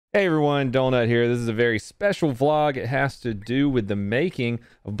Hey everyone, Donut here. This is a very special vlog. It has to do with the making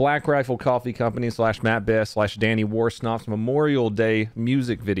of Black Rifle Coffee Company / Matt Best / Danny Worsnop's Memorial Day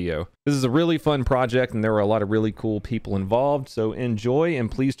music video. This is a really fun project and there were a lot of really cool people involved, so enjoy and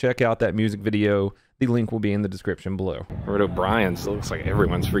please check out that music video. The link will be in the description below. We're at O'Brien's. It looks like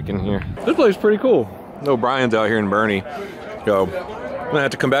everyone's freaking here. This place is pretty cool. O'Brien's out here in Bernie. So I'm gonna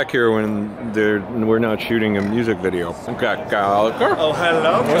have to come back here when we're not shooting a music video. I've got Gallagher. Oh,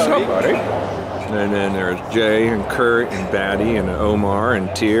 hello. What's up, buddy? And then there's Jay and Kurt and Batty and Omar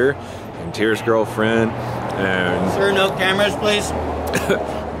and Tier's girlfriend and Sir, no cameras, please.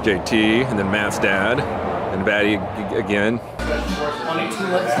 JT and then Matt's dad and Batty again. 22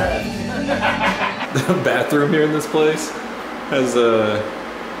 looks The bathroom here in this place has a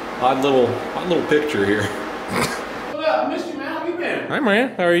odd little picture here. What up? I missed you, man. How you been? Hi,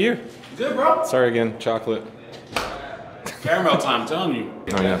 man. How are you? Good, bro. Sorry again, chocolate. Caramel time, I'm telling you.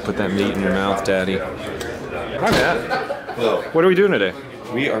 Oh yeah, put that meat in your mouth, Daddy. Hi, Matt. Hello. What are we doing today?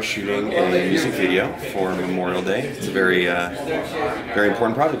 We are shooting a music video for Memorial Day. It's a very, very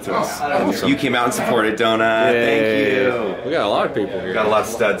important project to us. And you came out and supported, Donut. Thank you. We got a lot of people here. We got a lot of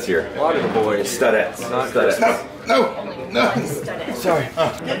studs here. A lot of the boys. Studettes. Not Studettes. No. Sorry.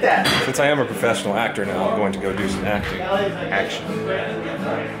 Get that. Since I am a professional actor now, I'm going to go do some acting. Action.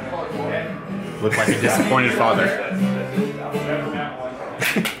 Look like a disappointed father.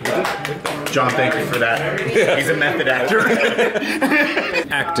 John, thank you for that. He's a method actor.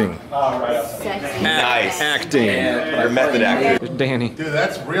 Acting. Nice. Acting. You're a method actor. Danny. Dude,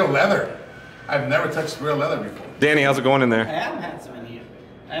 that's real leather. I've never touched real leather before. Danny, how's it going in I there? am handsome in here.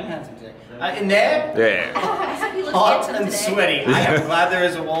 I am handsome today. In there? Yeah. Hot and sweaty. I am glad there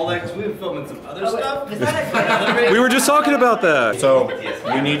is a wall there because we were filming some other stuff. We were just talking about that. So,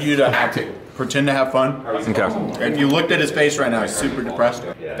 we need you to act it. Pretend to have fun. Okay. If you looked at his face right now, he's super depressed.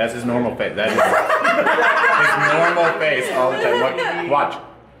 That's his normal face. That is his normal face all the time. Watch.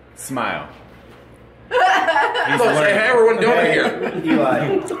 Smile. He's learning. Hey, everyone, Donut here.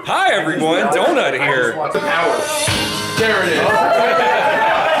 Hi everyone, Donut here. There it is.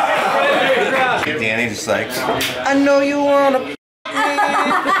 Danny just like, I know you wanna.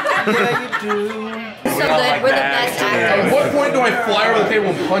 Yeah, you do. So good, we're the best At actors. what point do I fly over the table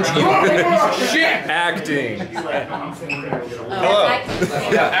and punch you? Shit! Acting. Hello.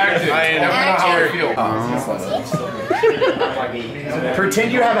 Acting. I never know how I feel.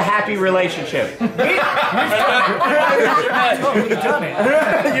 Pretend you have a happy relationship. You've done it.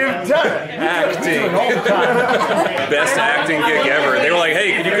 You've done it. Acting. Best acting gig ever. They were like,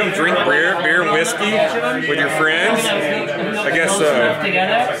 hey, can you come drink beer and whiskey with your friends? I guess so.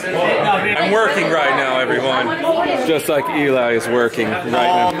 I'm working right now, everyone. Just like Eli is working right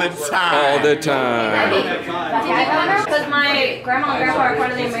now. All the time. All the time. Because my grandma and grandpa are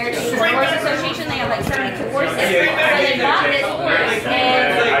part of the American Horse Association. They have like 72 horses. So they bought this horse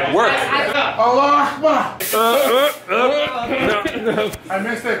and Work. Allah Akbar. No. I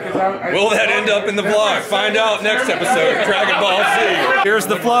missed it because I Will that end up in the vlog? Find out next episode of Dragon Ball Z. Here's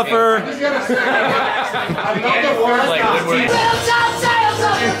the fluffer. just gotta say, I love the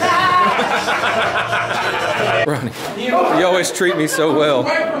Ronnie, you always treat me so well.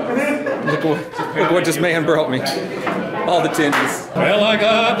 Look what this man brought me. All the tinnies. Well, I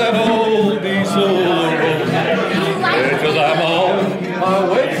got that old diesel because I'm on my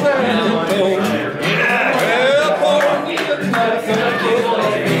way to home.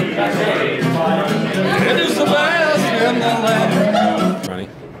 It is the best in the land. Ronnie,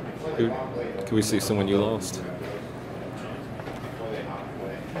 can we see someone you lost?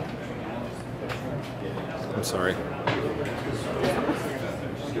 I'm sorry.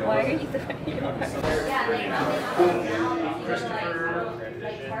 why are you throwing your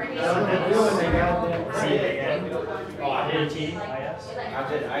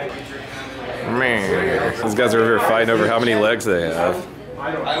Man, these guys are over here fighting over how many legs they have.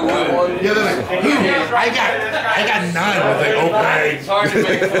 Yeah, they're like, I got none. I was like, okay. It's hard to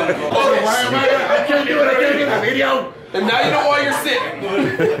make fun of. Oh, why am I can't do it. I can't do the video. And now you know why you're sitting.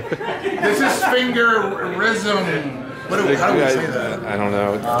 This is fingerism. How do we say that? I don't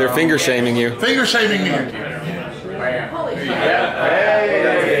know. They're finger shaming you. Finger shaming me.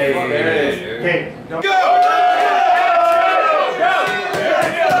 Go!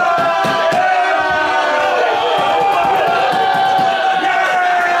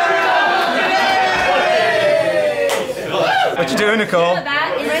 What you doing, Nicole?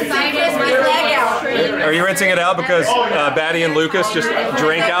 That is my leg out. Are you rinsing it out because Batty and Lucas just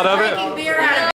drank out of it? Beer